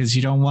about because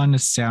you don't want to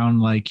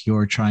sound like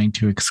you're trying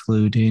to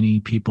exclude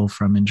any people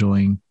from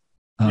enjoying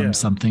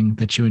something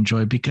that you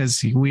enjoy,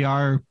 because we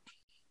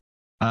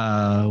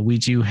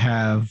do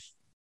have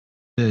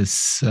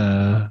this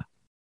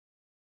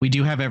we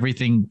do have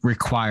everything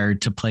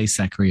required to play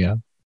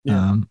Sekiro.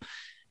 Yeah.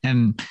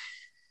 And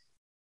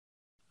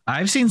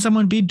I've seen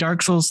someone beat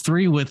Dark Souls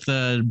 3 with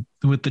the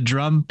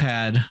drum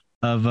pad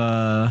of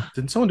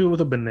Didn't someone do it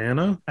with a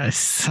banana?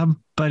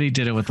 Somebody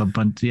did it with a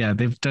bunch. Yeah,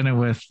 they've done it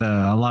with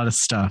a lot of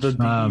stuff. The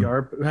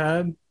DDR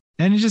pad.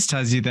 And it just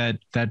tells you that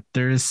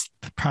there's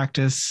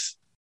practice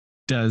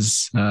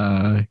does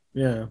put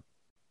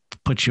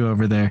you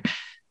over there.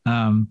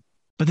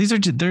 But these are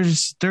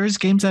there's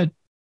games that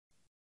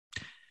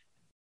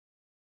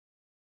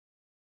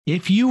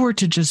if you were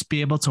to just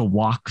be able to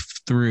walk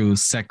through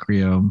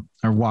Sekiro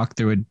or walk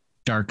through a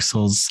Dark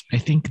Souls, I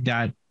think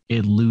that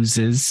it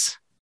loses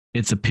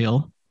its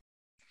appeal.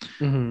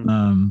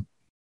 Mm-hmm.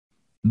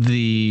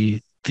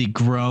 The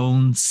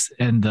groans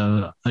and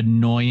the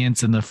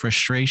annoyance and the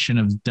frustration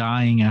of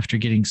dying after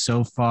getting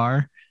so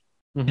far,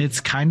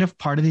 it's kind of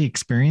part of the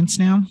experience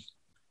now.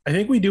 I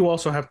think we do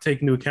also have to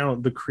take into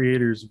account the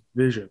creator's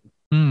vision.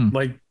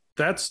 Like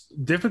that's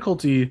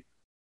difficulty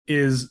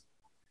is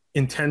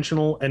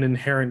intentional and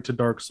inherent to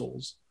Dark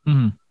Souls.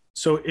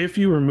 So if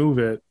you remove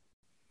it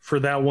for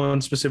that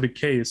one specific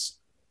case,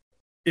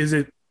 is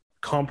it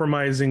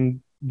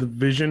compromising the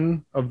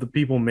vision of the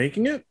people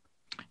making it?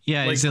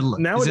 Yeah. Like,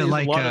 nowadays, a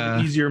lot of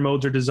the easier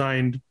modes are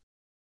designed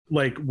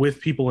like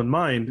with people in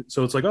mind.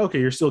 So it's like, okay,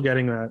 you're still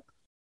getting that.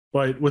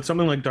 But with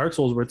something like Dark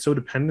Souls, where it's so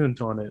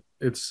dependent on it,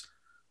 it's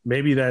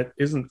maybe that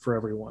isn't for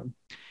everyone.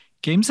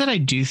 Games that I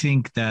do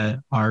think that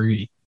are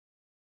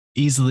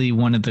easily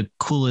one of the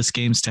coolest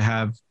games to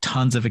have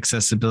tons of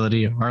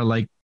accessibility are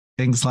like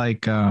things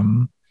like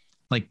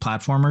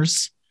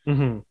platformers.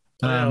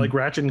 Like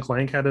Ratchet and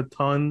Clank had a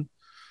ton.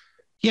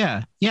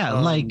 Yeah.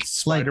 Like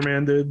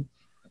Spider-Man did.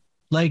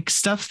 Like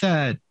stuff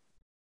that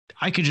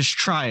I could just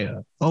try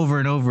over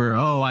and over.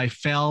 Oh, I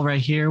fell right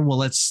here. Well,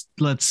 let's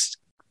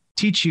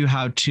teach you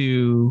how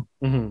to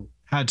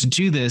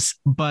do this.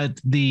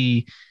 But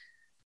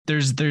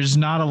there's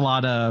not a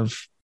lot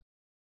of,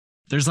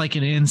 there's like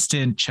an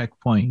instant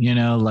checkpoint,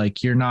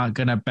 like you're not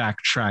going to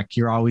backtrack.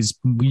 You're always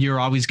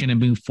going to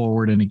move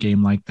forward in a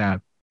game like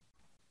that.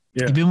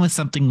 Yeah. Even with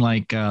something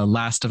like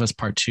Last of Us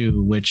Part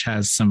 2, which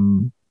has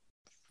some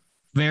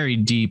very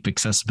deep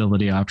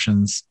accessibility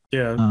options.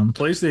 Yeah.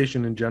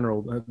 PlayStation in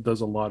general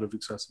does a lot of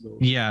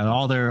accessibility. Yeah.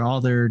 All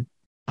their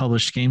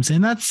published games.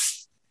 And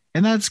that's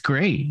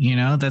great.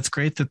 That's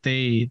great that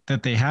they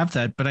have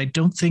that, but I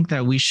don't think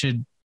that we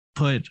should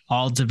put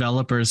all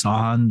developers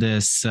on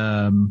this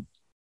kind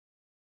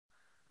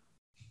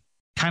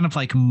of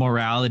like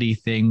morality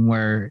thing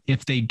where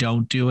if they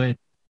don't do it,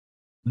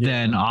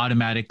 then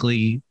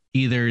automatically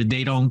either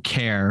they don't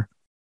care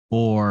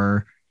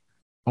or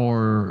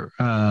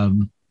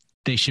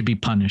they should be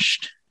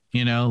punished,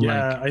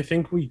 I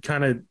think we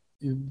kind of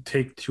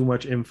take too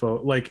much info,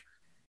 like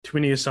too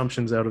many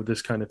assumptions out of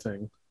this kind of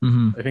thing.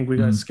 I think we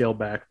got to scale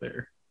back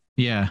there.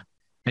 Yeah.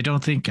 I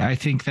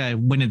think that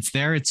when it's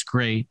there, it's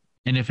great.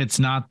 And if it's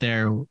not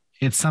there,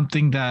 it's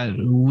something that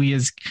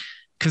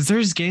because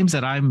there's games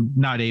that I'm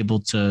not able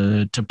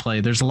to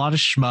play. There's a lot of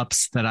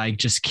shmups that I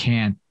just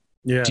can't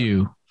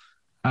do.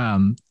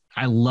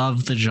 I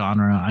love the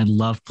genre. I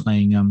love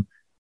playing them,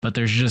 but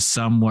there's just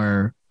some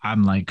where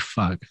I'm like,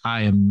 fuck,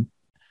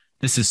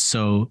 this is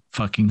so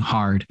fucking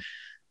hard.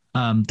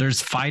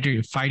 There's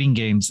fighting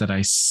games that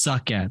I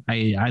suck at.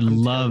 I'm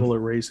love terrible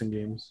at racing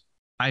games.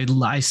 I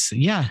couldn't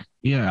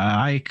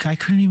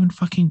even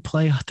fucking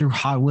play through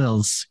Hot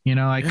Wheels.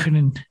 I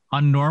couldn't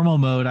on normal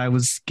mode. I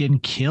was getting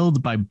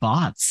killed by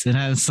bots, and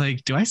I was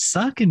like, "Do I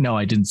suck?" And no,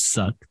 I didn't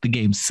suck. The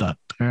game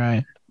sucked. All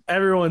right.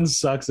 Everyone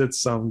sucks at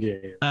some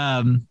game.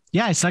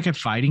 I suck at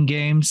fighting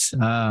games.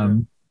 I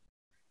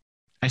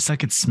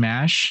suck at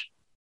Smash.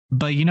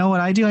 But you know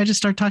what I do? I just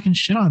start talking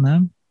shit on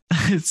them.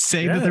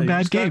 Say that they're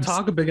bad games.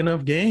 Talk a big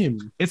enough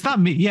game. It's not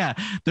me. Yeah,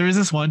 there was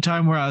this one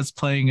time where I was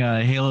playing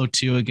Halo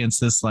 2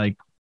 against this like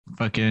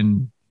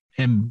fucking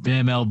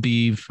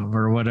MLB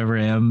or whatever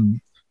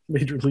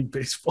Major League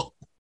Baseball.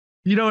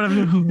 You know what I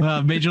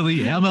mean? Major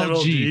League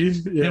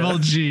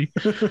MLG.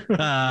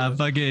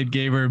 Fucking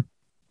gamer.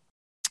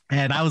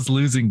 And I was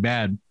losing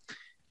bad.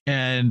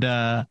 And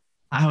I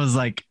was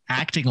like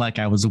acting like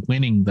I was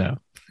winning though.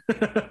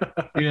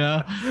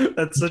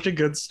 That's such a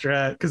good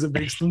strat because it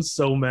makes them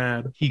so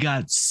mad. He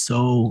got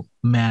so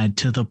mad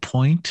to the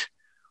point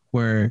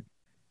where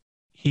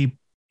he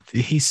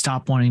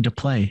stopped wanting to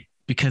play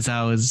because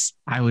I was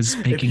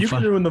making if you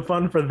fun. can ruin the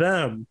fun for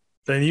them,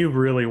 then you've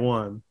really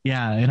won.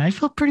 Yeah, and I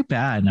felt pretty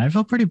bad.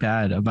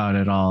 About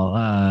it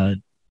all.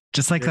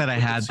 Just like that I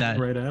had that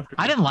right after.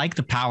 I didn't like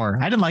the power.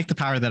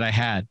 That I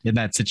had in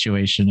that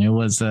situation. It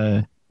was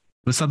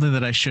something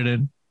that I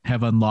shouldn't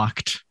have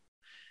unlocked.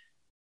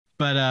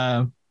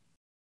 But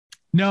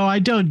no, I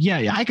don't.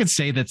 Yeah, I could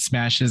say that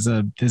Smash is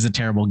a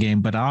terrible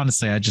game, but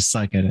honestly, I just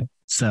suck at it.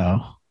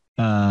 So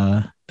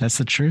that's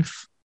the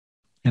truth,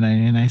 and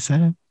I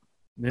said it.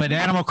 Yeah. But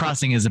Animal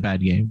Crossing is a bad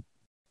game.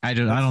 I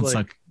don't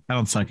suck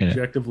at it.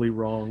 Objectively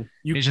wrong.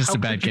 It's just a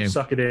bad game. You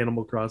suck at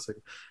Animal Crossing.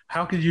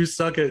 How could you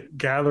suck at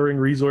gathering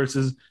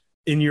resources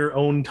in your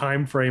own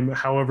time frame,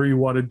 however you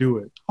want to do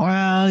it.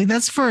 Well,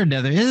 that's for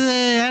another.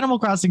 Animal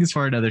Crossing is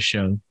for another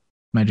show,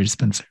 my dear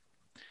Spencer.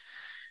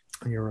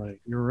 You're right.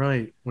 You're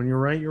right. When you're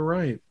right, you're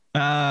right.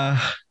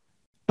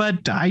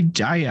 But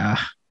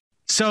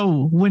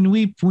so when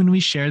we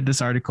shared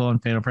this article on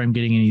Fatal Frame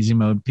getting an easy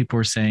mode, people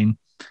were saying,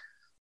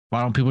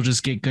 why don't people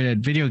just get good at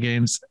video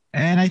games?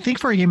 And I think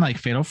for a game like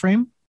Fatal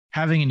Frame,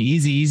 having an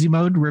easy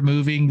mode,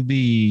 removing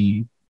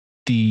the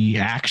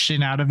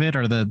action out of it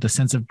or the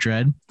sense of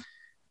dread,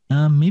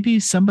 maybe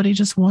somebody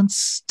just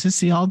wants to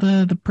see all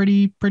the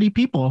pretty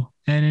people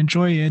and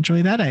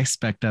enjoy that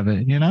aspect of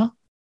it, you know?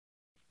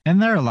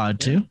 And they're allowed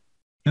to.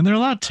 And they're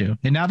allowed to.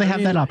 And now they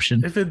have that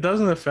option. If it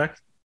doesn't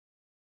affect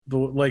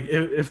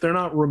if they're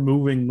not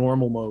removing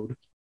normal mode,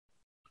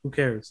 who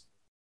cares?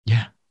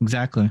 Yeah,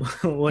 exactly.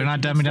 They're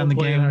not dumbing down the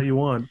game how you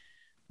want.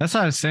 That's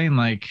what I was saying.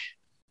 Like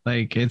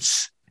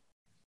it's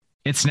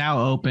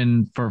now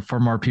open for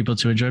more people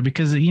to enjoy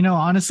because, you know,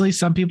 honestly,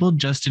 some people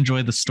just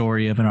enjoy the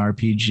story of an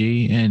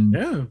RPG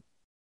and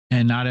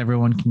not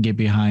everyone can get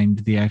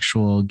behind the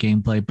actual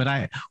gameplay.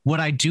 But what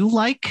I do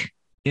like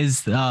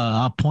is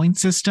a point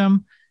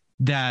system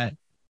that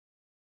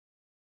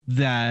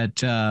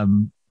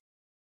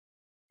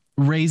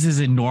raises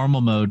in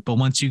normal mode, but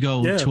once you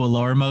go to a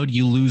lower mode,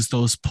 you lose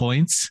those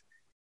points.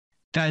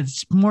 That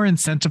more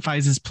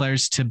incentivizes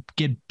players to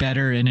get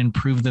better and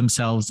improve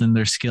themselves and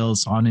their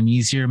skills on an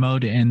easier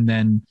mode and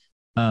then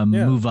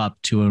move up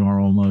to a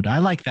normal mode. I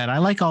like that. I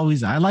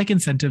like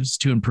incentives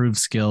to improve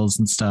skills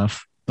and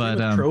stuff.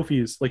 But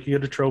trophies, like you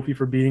get a trophy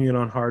for beating it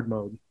on hard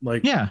mode.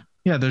 Like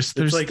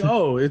there's like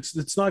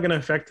it's not going to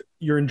affect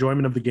your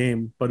enjoyment of the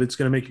game, but it's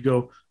going to make you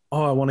go,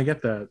 oh, I want to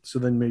get that. So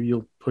then maybe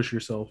you'll push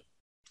yourself.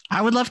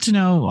 I would love to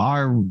know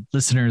our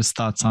listeners'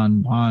 thoughts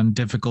on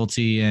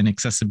difficulty and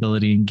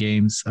accessibility in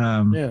games.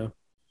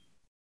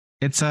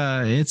 It's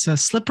a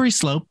slippery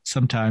slope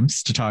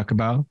sometimes to talk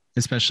about,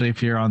 especially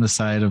if you're on the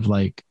side of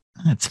like,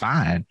 it's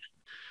fine.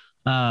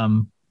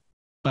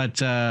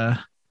 But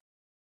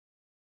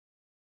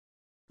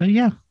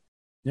yeah,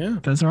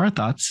 those are our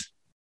thoughts.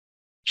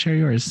 Share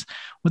yours.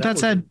 With that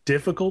said,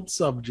 difficult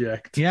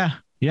subject. Yeah.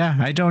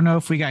 I don't know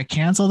if we got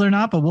canceled or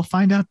not, but we'll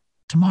find out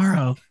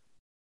tomorrow.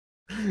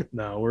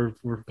 No, we're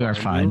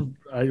fine.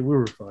 We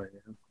were fine.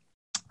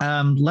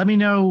 Yeah. Let me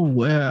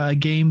know a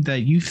game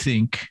that you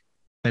think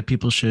that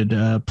people should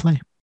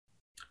play.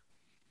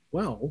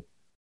 Well,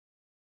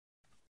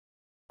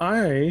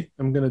 I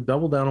am going to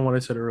double down on what I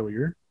said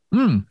earlier.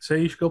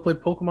 Say you should go play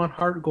Pokemon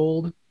Heart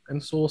Gold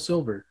and Soul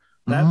Silver.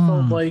 That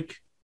felt like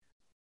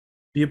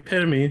the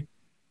epitome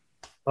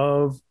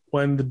of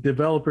when the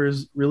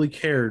developers really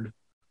cared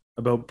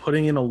about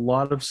putting in a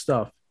lot of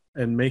stuff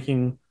and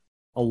making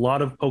a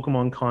lot of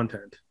Pokemon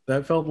content.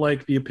 That felt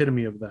like the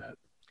epitome of that,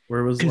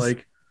 where it was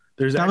like,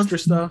 there's extra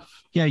stuff.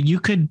 Yeah, you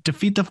could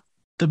defeat the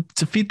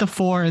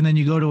 4 and then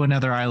you go to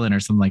another island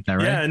or something like that,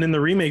 right? Yeah, and in the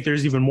remake,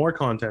 there's even more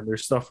content.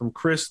 There's stuff from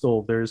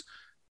Crystal. There's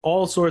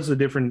all sorts of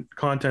different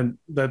content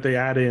that they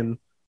add in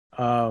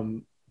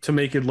to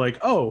make it like,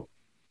 oh,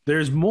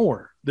 there's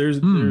more. There's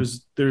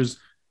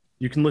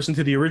you can listen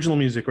to the original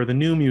music or the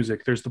new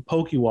music. There's the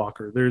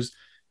Pokewalker.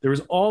 There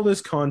was all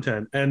this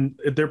content, and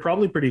they're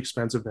probably pretty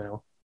expensive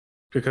now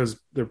because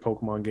they're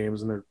Pokemon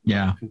games and they're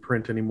not in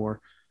print anymore.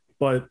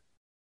 But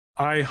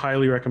I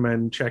highly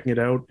recommend checking it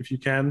out if you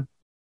can,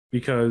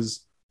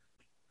 because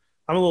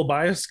I'm a little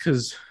biased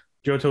because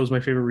Johto is my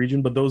favorite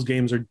region, but those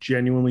games are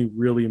genuinely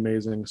really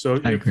amazing.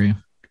 So I agree.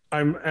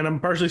 I'm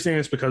partially saying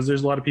this because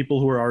there's a lot of people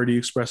who are already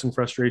expressing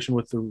frustration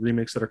with the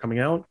remakes that are coming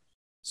out.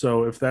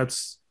 So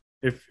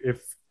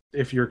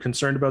if you're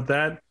concerned about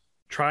that,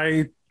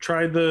 try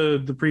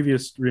the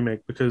previous remake,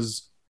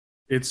 because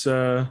it's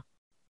a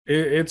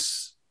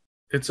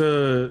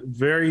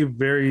very,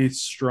 very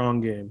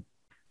strong game.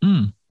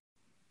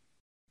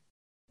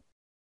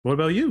 What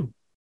about you?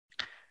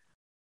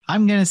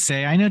 I'm gonna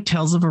say I know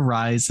Tales of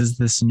Arise is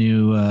this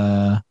new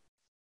hot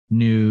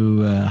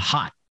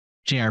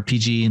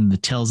JRPG in the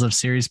Tales of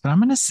series, but I'm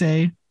gonna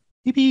say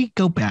maybe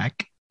go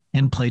back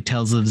and play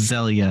Tales of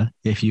Xellia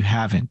if you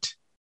haven't.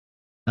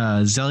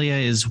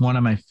 Xellia is one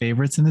of my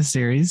favorites in the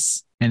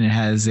series, and it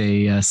has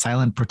a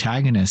silent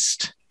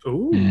protagonist.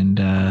 Ooh, and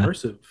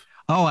immersive.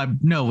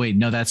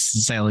 No,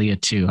 that's Xellia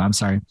 2. I'm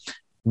sorry.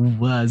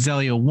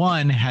 Xellia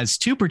 1 has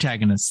 2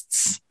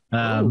 protagonists.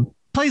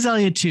 Play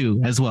Xellia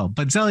 2 as well,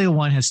 but Xellia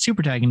 1 has 2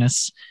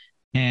 protagonists,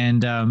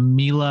 and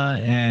Mila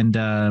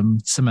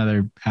and some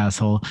other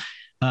asshole.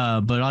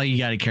 But all you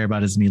got to care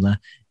about is Mila,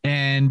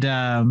 and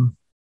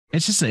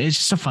it's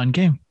just a fun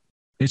game.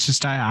 It's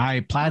just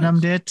I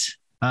platinumed it.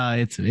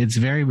 It's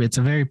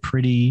a very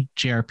pretty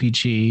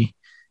JRPG.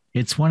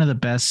 It's one of the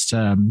best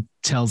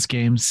Tales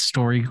games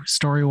story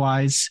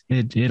wise.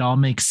 It all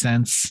makes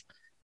sense.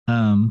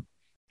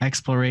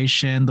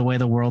 Exploration, the way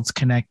the world's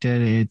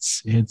connected,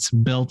 it's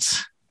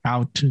built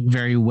out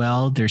very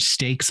well. There's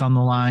stakes on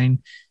the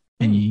line,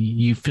 and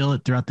you feel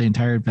it throughout the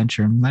entire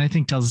adventure. And I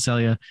think Tales of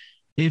Xellia,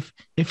 if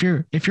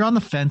you're on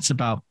the fence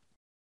about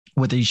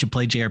whether you should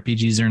play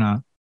JRPGs or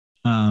not,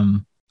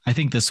 I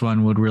think this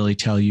one would really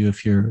tell you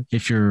if you're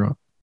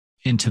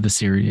into the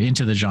series,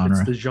 into the genre.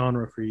 It's the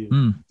genre for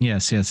you.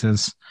 Yes. And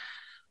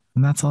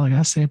that's all I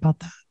gotta say about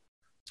that.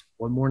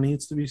 What more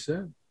needs to be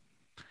said?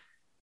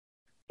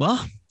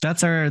 Well,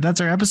 that's our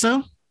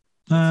episode.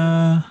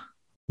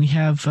 We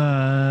have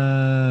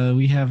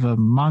a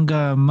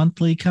manga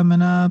monthly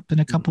coming up in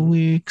a couple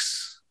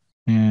weeks,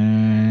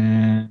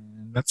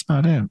 and that's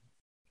about it.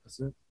 That's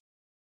it.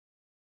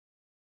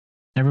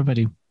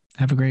 Everybody,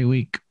 have a great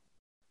week.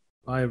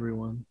 Bye,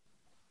 everyone.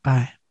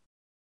 Bye.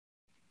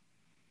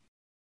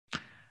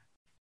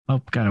 Oh,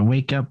 gotta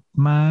wake up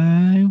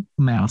my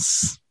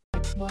mouse.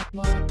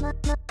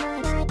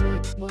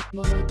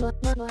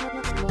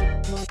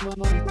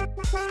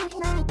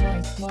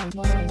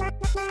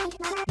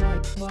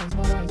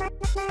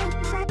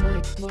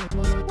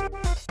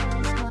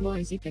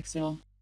 Noisy Pixel.